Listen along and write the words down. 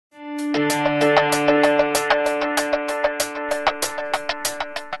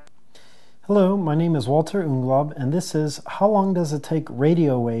Hello, my name is Walter Unglaub, and this is How Long Does It Take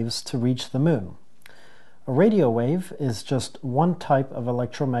Radio Waves to Reach the Moon? A radio wave is just one type of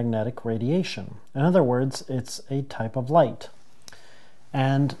electromagnetic radiation. In other words, it's a type of light.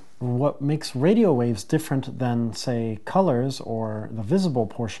 And what makes radio waves different than, say, colors or the visible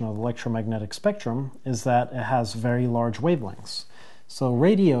portion of the electromagnetic spectrum is that it has very large wavelengths. So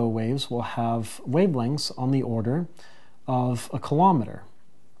radio waves will have wavelengths on the order of a kilometer.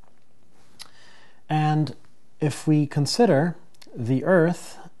 And if we consider the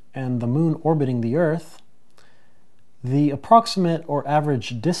Earth and the Moon orbiting the Earth, the approximate or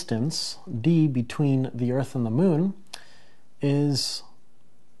average distance, d, between the Earth and the Moon is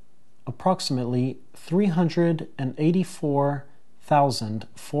approximately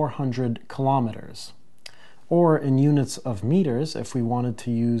 384,400 kilometers. Or in units of meters, if we wanted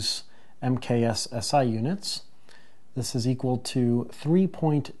to use MKS SI units, this is equal to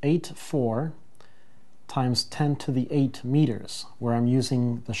 3.84 times 10 to the 8 meters, where I'm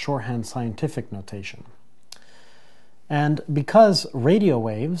using the shorthand scientific notation. And because radio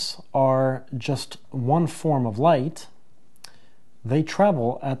waves are just one form of light, they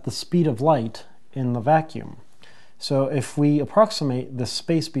travel at the speed of light in the vacuum. So if we approximate the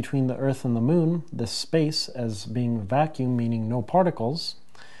space between the Earth and the Moon, this space as being vacuum, meaning no particles,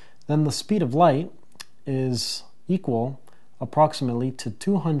 then the speed of light is equal approximately to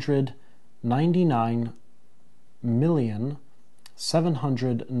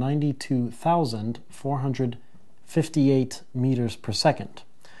 299,792,458 meters per second,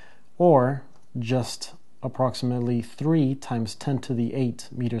 or just approximately 3 times 10 to the 8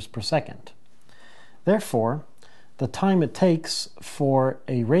 meters per second. Therefore, the time it takes for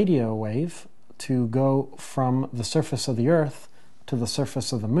a radio wave to go from the surface of the Earth to the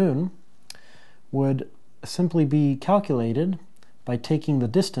surface of the Moon would simply be calculated by taking the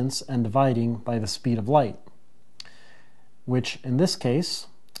distance and dividing by the speed of light, which in this case,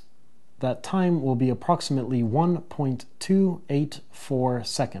 that time will be approximately 1.284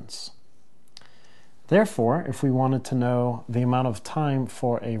 seconds. Therefore, if we wanted to know the amount of time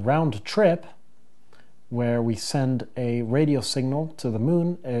for a round trip, where we send a radio signal to the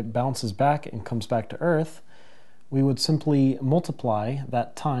Moon, it bounces back and comes back to Earth, we would simply multiply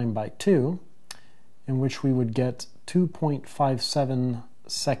that time by 2, in which we would get 2.57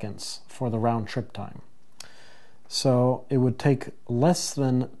 seconds for the round trip time. So it would take less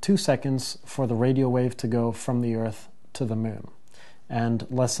than 2 seconds for the radio wave to go from the Earth to the Moon, and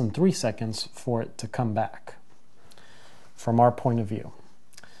less than 3 seconds for it to come back, from our point of view.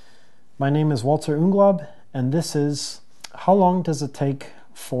 My name is Walter Unglaub, and this is How Long Does It Take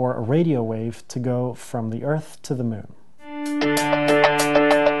for a Radio Wave to Go from the Earth to the Moon?